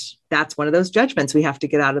that that's one of those judgments we have to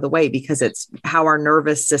get out of the way, because it's how our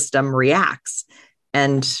nervous system reacts.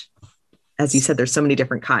 And as you said, there's so many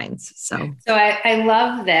different kinds. So I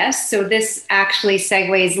love this. So this actually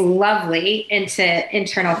segues lovely into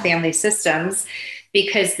internal family systems,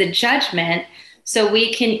 because the judgment, so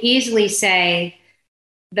we can easily say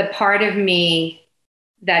the part of me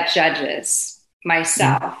that judges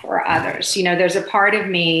myself or others, there's a part of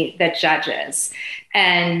me that judges.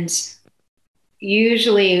 And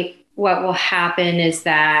usually what will happen is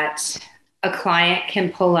that a client can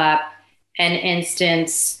pull up an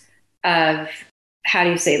instance of, how do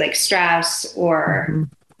you say, like stress or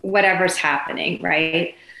whatever's happening,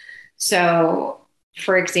 right? So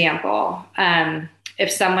for example, if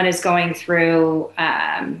someone is going through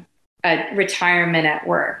a retirement at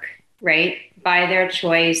work, right, by their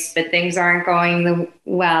choice, but things aren't going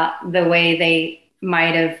the way they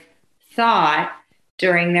might have thought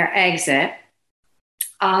during their exit,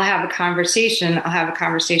 I'll have a conversation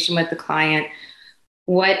with the client.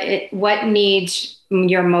 What needs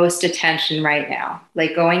your most attention right now?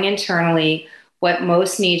 Like going internally, what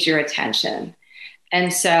most needs your attention?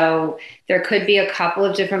 And so there could be a couple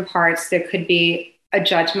of different parts. There could be a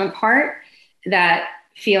judgment part that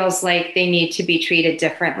feels like they need to be treated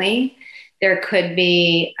differently. There could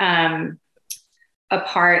be a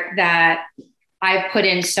part that I've put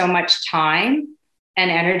in so much time and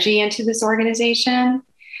energy into this organization,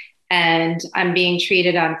 and I'm being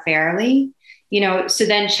treated unfairly. So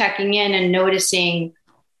then checking in and noticing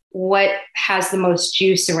what has the most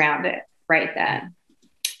juice around it right then.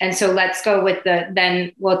 And so let's go with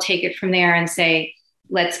then we'll take it from there and say,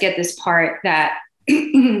 let's get this part that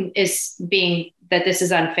that this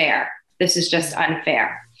is unfair. This is just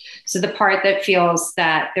unfair. So the part that feels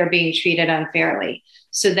that they're being treated unfairly.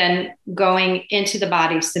 So then going into the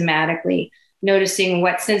body somatically, noticing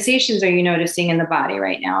what sensations are you noticing in the body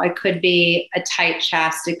right now. It could be a tight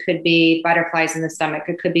chest. It could be butterflies in the stomach.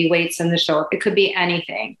 It could be weights on the shoulder. It could be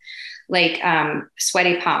anything, like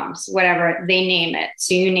sweaty palms, whatever they name it.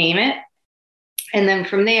 So you name it. And then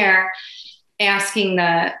from there, asking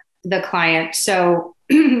the client, so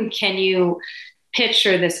can you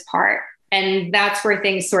picture this part? And that's where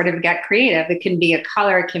things sort of get creative. It can be a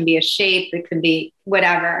color, it can be a shape, it can be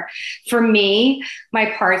whatever. For me,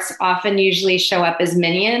 my parts often usually show up as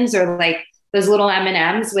minions or like those little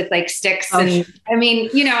M&Ms with like sticks. Oh, And I mean,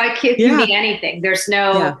 it can be anything. There's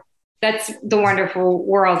that's the wonderful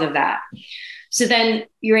world of that. So then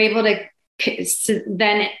you're able to,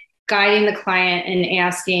 then guiding the client and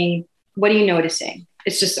asking, what are you noticing?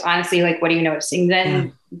 It's just honestly like, what are you noticing?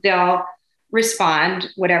 Then they'll respond,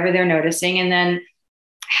 whatever they're noticing. And then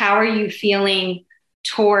how are you feeling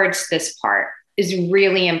towards this part is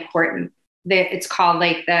really important. It's called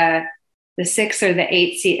like the 6 or the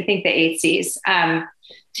 8 C, I think the 8 C's,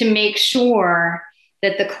 to make sure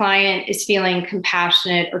that the client is feeling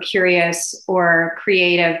compassionate or curious or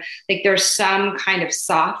creative. Like there's some kind of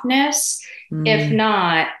softness. If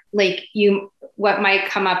not, like what might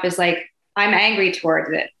come up is like, I'm angry towards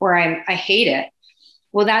it, or I hate it.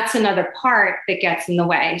 Well, that's another part that gets in the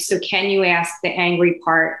way. So can you ask the angry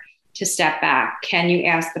part to step back? Can you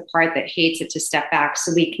ask the part that hates it to step back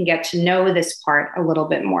so we can get to know this part a little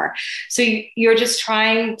bit more? So you're just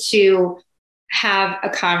trying to have a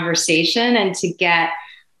conversation and to get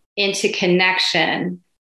into connection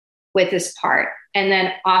with this part. And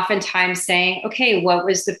then oftentimes saying, okay, what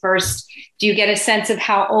was the first, do you get a sense of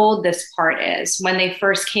how old this part is when they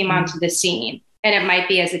first came onto the scene? And it might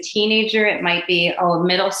be as a teenager, it might be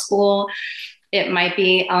middle school, it might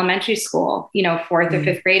be elementary school, 4th or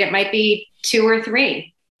 5th grade, it might be 2 or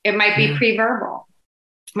 3, it might be pre-verbal,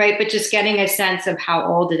 right? But just getting a sense of how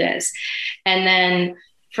old it is. And then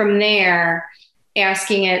from there,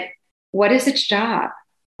 asking it, what is its job?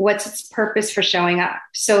 What's its purpose for showing up?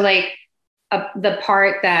 So like the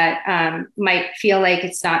part that might feel like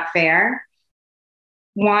it's not fair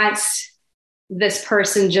wants this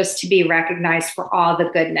person just to be recognized for all the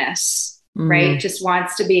goodness, right? Just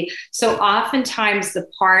wants to be. So oftentimes the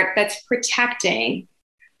part that's protecting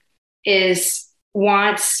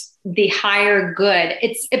wants the higher good.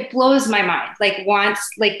 It blows my mind. Like wants,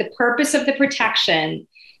 like the purpose of the protection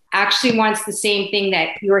actually wants the same thing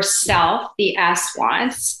that yourself, the S,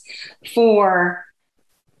 wants for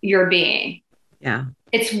your being. Yeah.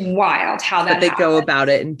 It's wild how that But they happens. Go about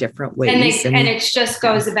it in different ways. And it just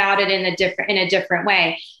goes about it in a different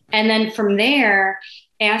way. And then from there,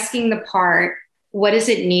 asking the part, what is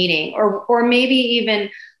it needing? Or maybe even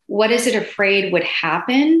what is it afraid would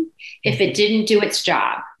happen if it didn't do its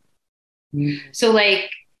job? So like,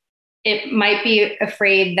 it might be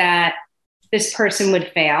afraid that this person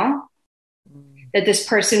would fail, that this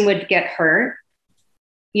person would get hurt,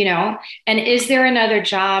 and is there another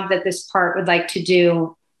job that this part would like to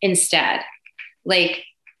do instead? Like,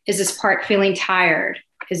 is this part feeling tired?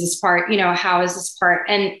 Is this part, how is this part?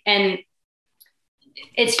 And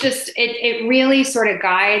it's just, it really sort of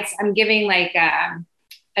guides. I'm giving like a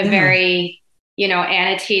very,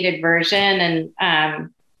 annotated version and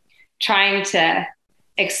trying to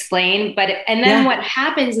explain, and then what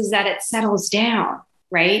happens is that it settles down,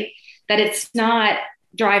 right? That it's not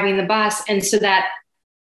driving the bus. And so that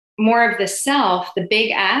more of the self, the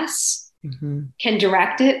big S, can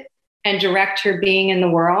direct it and direct your being in the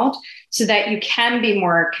world so that you can be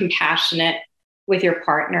more compassionate with your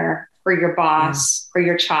partner or your boss or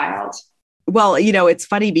your child. Well, it's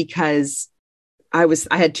funny because I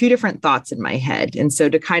had 2 different thoughts in my head. And so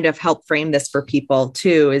to kind of help frame this for people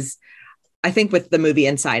too, is I think with the movie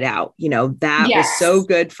Inside Out, that was so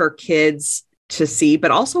good for kids to see,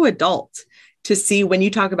 but also adults to see. When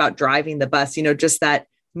you talk about driving the bus, just that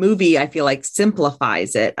movie, I feel like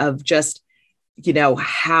simplifies it of just,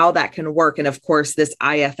 how that can work. And of course, this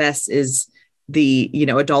IFS is the,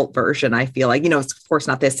 adult version. I feel like, it's of course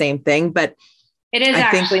not the same thing, but it is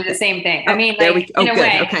actually the same thing. I mean, like in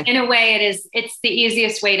a way it is, it's the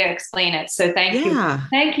easiest way to explain it. So thank you.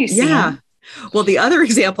 Thank you, Sam. Yeah. Well, the other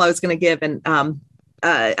example I was going to give, and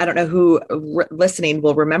I don't know who listening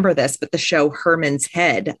will remember this, but the show Herman's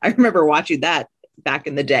Head. I remember watching that back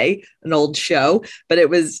in the day, an old show, but it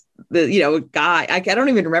was the, guy, I don't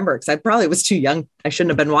even remember because I probably was too young. I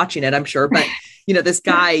shouldn't have been watching it, I'm sure. But, this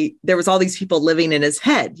guy, there was all these people living in his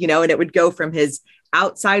head, and it would go from his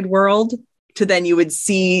outside world to then you would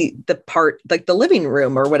see the part, like the living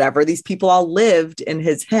room or whatever. These people all lived in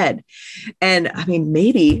his head. And I mean,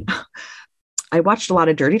 maybe I watched a lot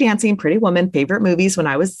of Dirty Dancing, Pretty Woman, favorite movies when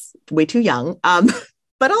I was way too young.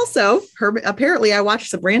 But also apparently I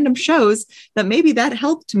watched some random shows that maybe that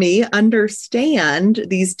helped me understand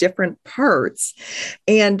these different parts.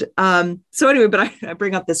 And so anyway, but I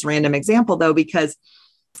bring up this random example though, because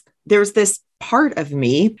there's this part of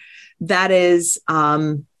me that is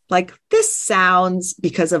like, this sounds,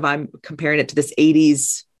 because I'm comparing it to this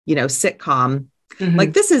 80s, sitcom,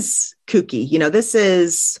 like this is kooky, this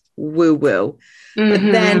is woo woo. But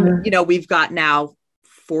then, we've got now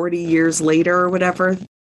 40 years later or whatever,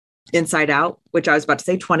 Inside Out, which I was about to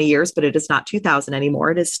say 20 years, but it is not 2000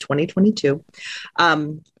 anymore. It is 2022.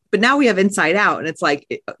 But now we have Inside Out, and it's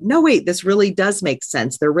like, no, wait, this really does make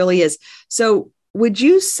sense. There really is. So would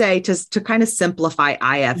you say, to kind of simplify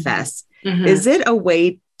IFS, Mm-hmm. is it a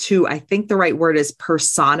way to, I think the right word is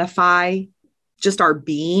personify just our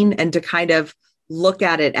being, and to kind of look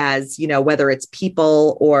at it as, you know, whether it's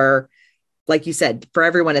people or, like you said, for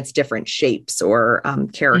everyone, it's different shapes or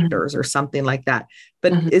characters or something like that.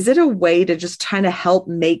 But is it a way to just kind of help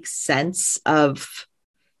make sense of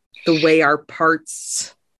the way our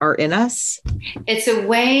parts are in us? It's a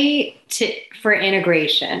way for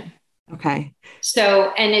integration. Okay.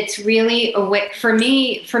 So, and it's really a way for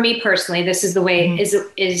me personally, this is the way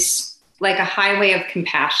is like a highway of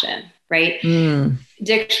compassion, right?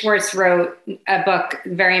 Dick Schwartz wrote a book,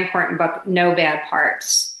 very important book, No Bad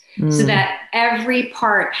Parts. So that every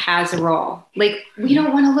part has a role. Like, we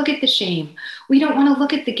don't want to look at the shame. We don't want to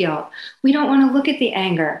look at the guilt. We don't want to look at the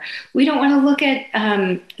anger. We don't want to look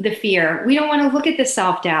at the fear. We don't want to look at the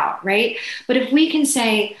self-doubt, right? But if we can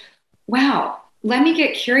say, wow, let me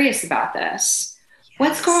get curious about this. Yes.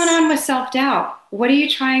 What's going on with self-doubt? What are you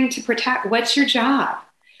trying to protect? What's your job?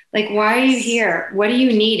 Like, why are you here? What are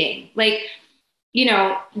you needing? Like, you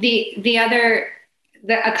know,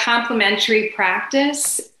 a complementary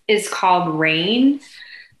practice is called RAIN,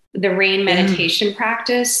 the RAIN meditation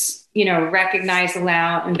practice, you know, recognize,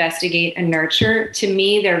 allow, investigate, and nurture. To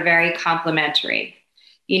me, they're very complementary.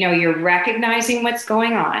 You know, you're recognizing what's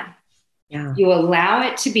going on. Yeah. You allow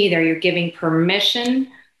it to be there. You're giving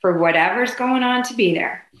permission for whatever's going on to be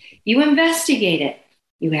there. You investigate it.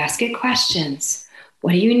 You ask it questions.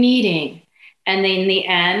 What are you needing? And then the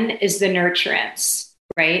end is the nurturance,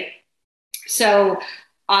 right? So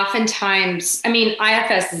oftentimes, I mean,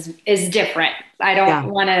 IFS is different. I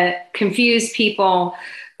don't want to confuse people,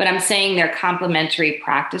 but I'm saying they're complementary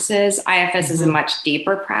practices. IFS is a much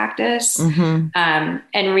deeper practice. And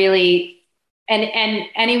really, and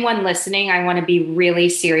anyone listening, I want to be really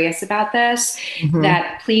serious about this,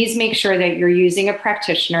 that please make sure that you're using a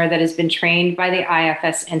practitioner that has been trained by the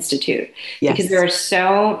IFS Institute, because there are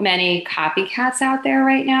so many copycats out there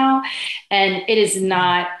right now, and it is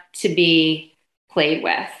not to be played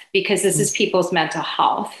with, because this is people's mental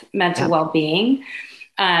health, mental well-being,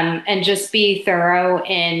 and just be thorough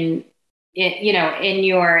in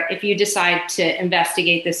if you decide to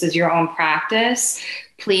investigate this as your own practice,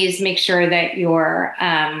 please make sure that you're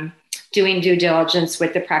doing due diligence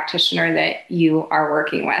with the practitioner that you are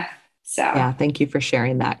working with. So yeah, thank you for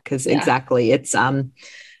sharing that, because exactly, it's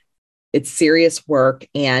serious work,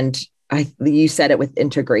 and you said it with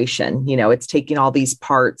integration. You know, it's taking all these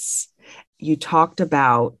parts. You talked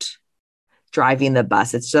about driving the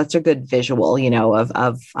bus. It's such a good visual, you know,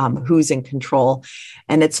 of who's in control.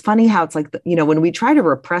 And it's funny how it's like, you know, when we try to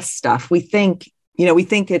repress stuff, we think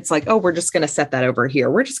it's like, oh, we're just going to set that over here.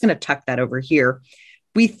 We're just going to tuck that over here.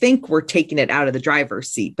 We think we're taking it out of the driver's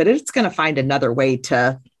seat, but it's going to find another way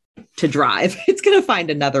to drive. It's going to find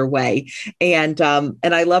another way. And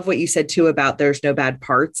I love what you said too about there's no bad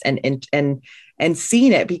parts, and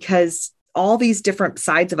seeing it, because all these different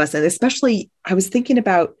sides of us. And especially I was thinking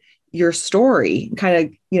about your story kind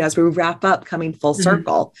of, you know, as we wrap up, coming full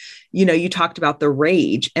circle, you know, you talked about the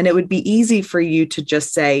rage, and it would be easy for you to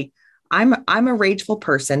just say, I'm a rageful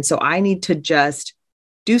person. So I need to just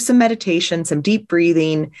do some meditation, some deep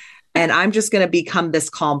breathing, and I'm just going to become this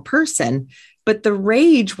calm person. But the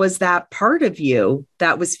rage was that part of you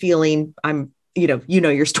that was feeling, you know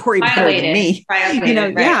your story better than me, you know,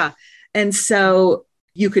 right. Yeah. And so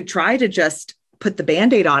you could try to just put the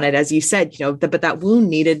Band-Aid on it, as you said, you know, but that wound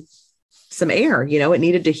needed some air, you know, it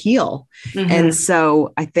needed to heal. And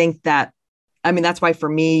so I think that, I mean, that's why for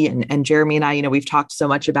me and Jeremy and I, you know, we've talked so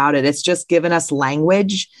much about it. It's just given us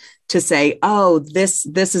language to say, oh, this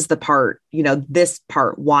is the part, you know, this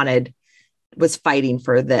part was fighting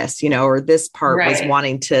for this, you know, or this part was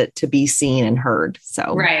wanting to be seen and heard.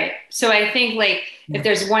 So, right. So I think, like, if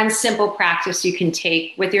there's one simple practice you can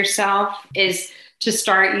take with yourself, is to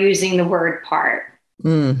start using the word part.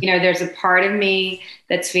 You know, there's a part of me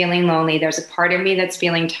that's feeling lonely. There's a part of me that's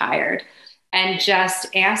feeling tired. And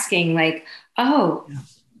just asking, like, oh,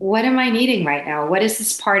 what am I needing right now? What is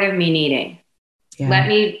this part of me needing? Yeah. Let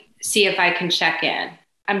me see if I can check in.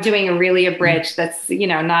 I'm doing a really abridged, that's, you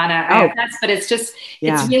know, not but it's just,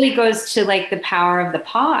 it really goes to like the power of the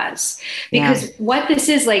pause, because what this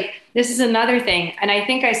is like, this is another thing. And I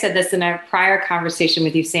think I said this in a prior conversation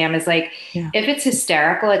with you, Sam, is like, if it's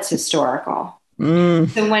hysterical, it's historical.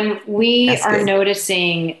 So when we are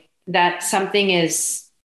noticing that something is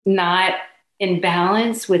not in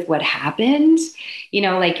balance with what happened, you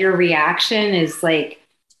know, like your reaction is like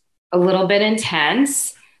a little bit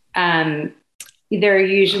intense, there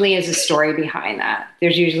usually is a story behind that.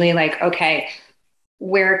 There's usually like, okay,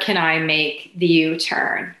 where can I make the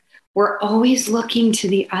U-turn? We're always looking to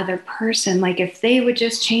the other person. Like if they would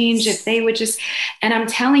just change, if they would just, and I'm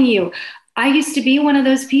telling you, I used to be one of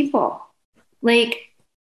those people. Like,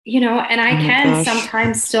 and I can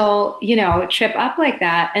sometimes still, trip up like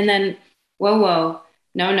that. And then, whoa,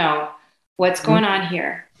 no. What's going on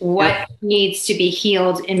here? What needs to be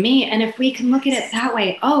healed in me? And if we can look at it that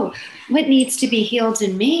way, what needs to be healed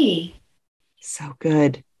in me? So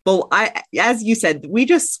good. Well, as you said, we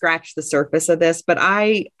just scratched the surface of this, but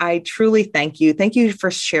I truly thank you. Thank you for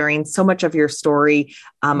sharing so much of your story.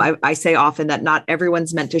 I say often that not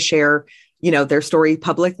everyone's meant to share, their story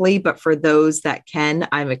publicly, but for those that can,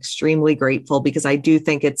 I'm extremely grateful because I do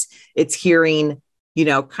think it's hearing,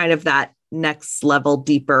 kind of that next level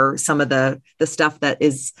deeper, some of the stuff that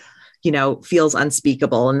is, feels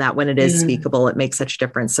unspeakable, and that when it is speakable, it makes such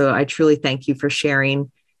difference. So I truly thank you for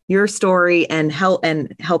sharing your story and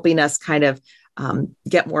helping us kind of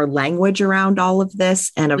get more language around all of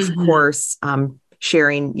this. And of course,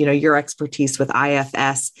 sharing, your expertise with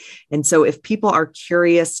IFS. And so if people are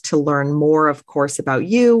curious to learn more, of course, about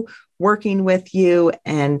you, working with you,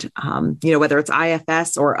 and, whether it's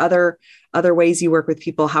IFS or other ways you work with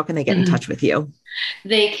people, how can they get in touch with you?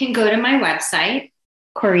 They can go to my website,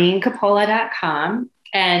 CorrineCoppola.com,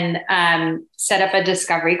 and set up a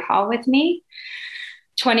discovery call with me.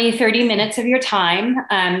 20, 30 minutes of your time.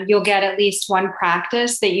 You'll get at least one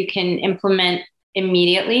practice that you can implement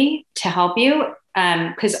immediately to help you.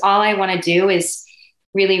 Because all I want to do is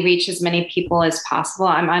really reach as many people as possible.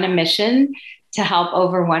 I'm on a mission to help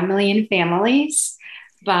over 1 million families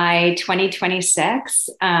by 2026.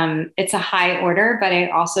 It's a high order, but I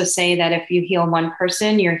also say that if you heal one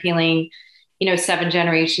person, you're healing, 7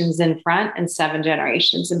 generations in front and 7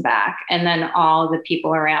 generations in back, and then all the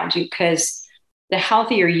people around you. Because the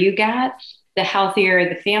healthier you get, the healthier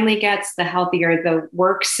the family gets, the healthier the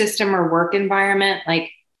work system or work environment.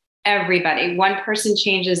 Like everybody, one person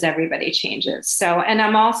changes, everybody changes. So, and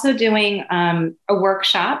I'm also doing a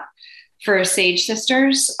workshop for Sage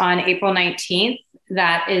Sisters on April 19th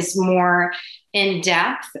that is more in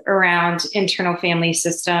depth around internal family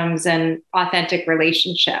systems and authentic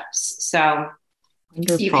relationships. So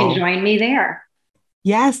Wonderful. You can join me there.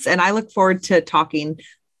 Yes. And I look forward to talking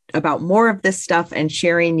about more of this stuff and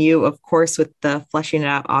sharing you, of course, with the Fleshing It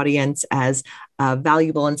Out audience as a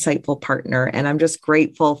valuable, insightful partner. And I'm just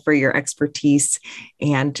grateful for your expertise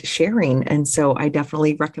and sharing. And so I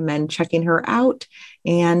definitely recommend checking her out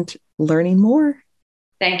and learning more.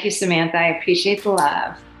 Thank you, Samantha. I appreciate the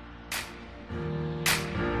love.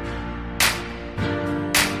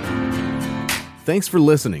 Thanks for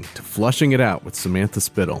listening to Flushing It Out with Samantha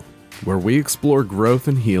Spittle, where we explore growth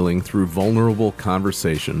and healing through vulnerable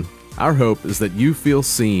conversation. Our hope is that you feel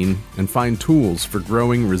seen and find tools for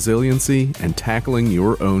growing resiliency and tackling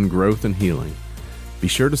your own growth and healing. Be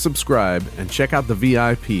sure to subscribe and check out the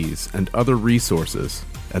VIPs and other resources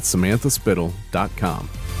at SamanthaSpittle.com.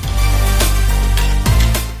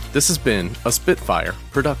 This has been a Spitfire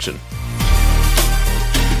production.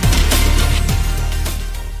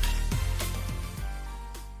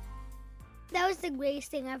 That was the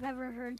greatest thing I've ever heard.